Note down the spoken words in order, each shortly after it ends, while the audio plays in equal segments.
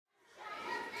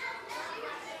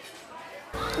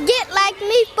Get like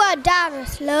me for $1,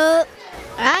 Slug.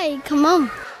 Alright, come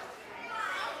on.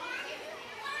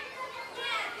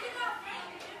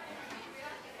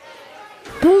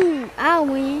 Boom, I'll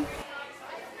win.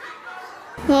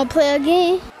 Wanna play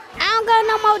again? I don't got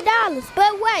no more dollars,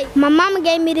 but wait. My mama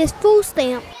gave me this food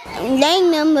stamp. They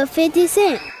ain't nothing but 50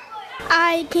 cents.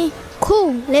 Alright, King.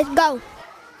 Cool, let's go.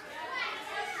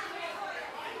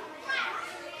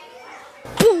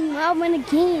 Boom, I win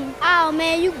again. Oh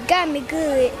man, you got me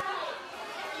good.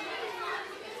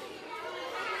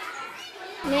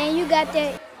 Man, you got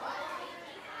that.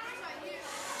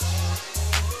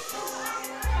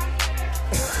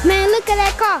 Man, look at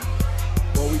that car.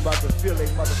 Boy, we about to fill a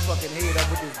motherfucking head up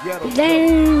with this ghetto.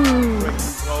 Damn. My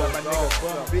nigga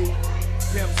Bun B,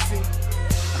 Pimp C,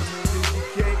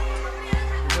 DK,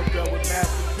 we hooked up with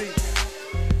Master B.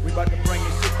 We about to bring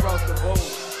this shit across the board.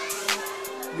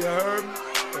 You heard me?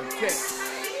 From Texas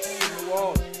to New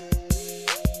Orleans.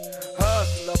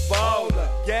 Hustler, baller,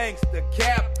 gangster,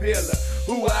 cap pillar.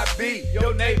 Who I be?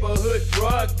 Your neighborhood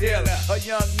drug dealer. A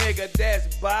young nigga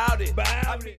that's bout it.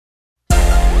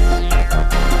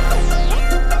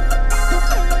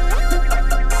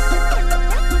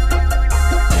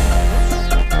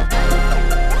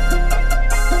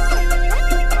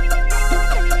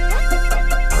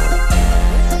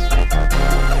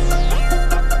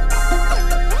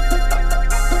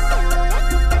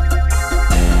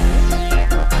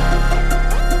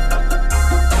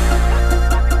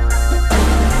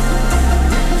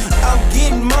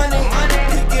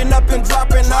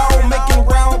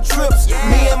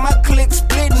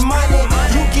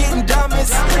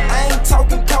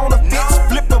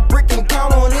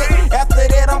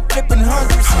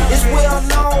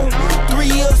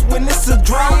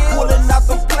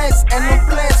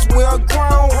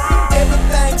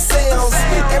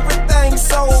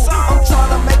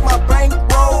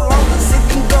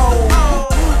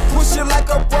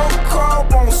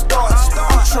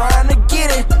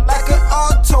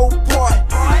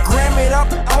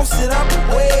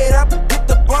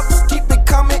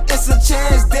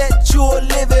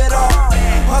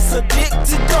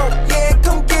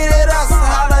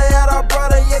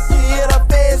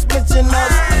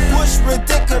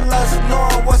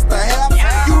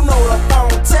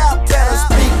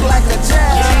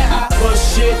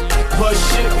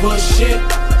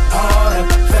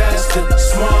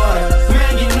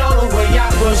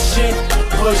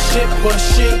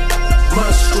 Push it,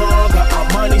 much stronger. Our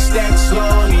money stacks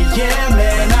long, yeah,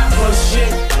 man. I push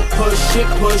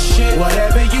it.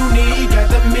 Whatever you need, got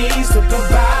the means to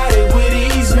provide it with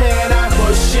ease, man. I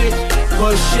push it.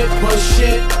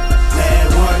 Man,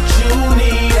 what you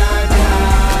need, I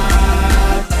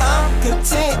got. I'm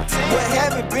content with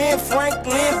having Ben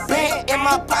Franklin bent in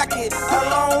my pocket,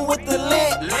 along with the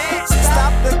lint.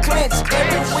 Stop the clinch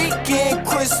every weekend,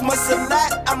 Christmas or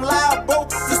not. I'm liable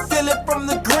to steal it from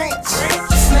the Grinch.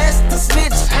 Snatch the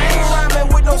snitch. I ain't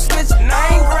rhyming with no snitch. I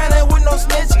ain't grinding with no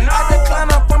snitch. I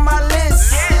decline up from my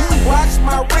list. Watch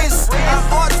my wrist. I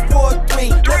arch for a 3.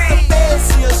 Let the fans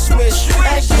see a swish.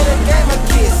 And get a game of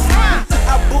kiss.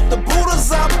 I boot the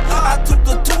booters up. I took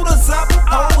the tutors up.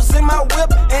 Hoes in my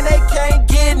whip and they can't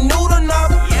get nude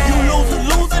enough. You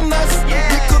losing us.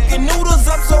 We cooking noodles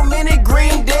up. So many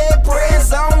green dead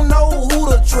prayers. I don't know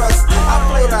who to trust. I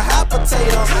play the hot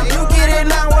potato. You get it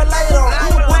an hour later.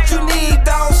 What you need,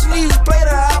 dog? Sneeze, play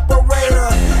the operator.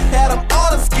 Had them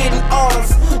orders getting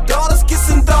orders. Daughters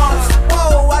kissing daughters.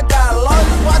 Whoa, I got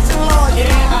lawyers watching lawyers.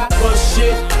 Yeah, I push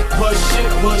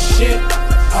it.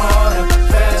 Harder,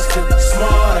 faster,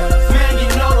 smarter. Man, you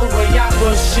know the way I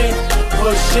push it.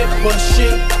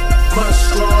 Much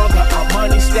stronger. Our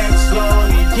money stacks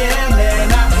long, yeah,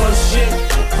 man. I push it.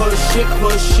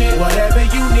 Whatever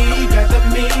you need, got the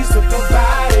means to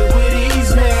provide it with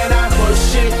ease, man. I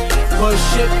push it.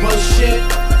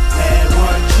 And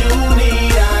what you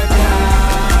need, I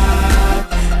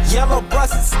got. Yellow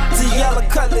buses to yellow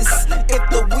colors. If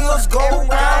the wheels go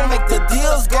round, make the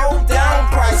deals go down.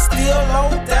 Price still low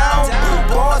down.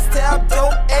 Bars, tab,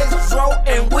 dope, extra,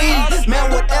 and weed.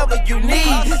 Man, whatever you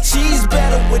need, she's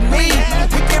better with me.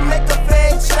 We can make a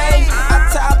fair change. I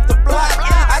top the block.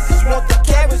 I just want the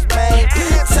cabbage, man.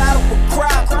 Tied up a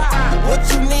crowd. What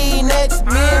you need next?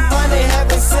 Me and Money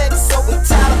having sex, so we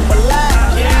tied up a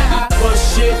lot. Yeah, I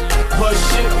push it.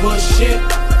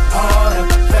 Harder,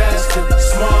 faster,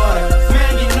 smarter.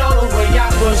 Man, you know the way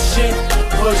I push it.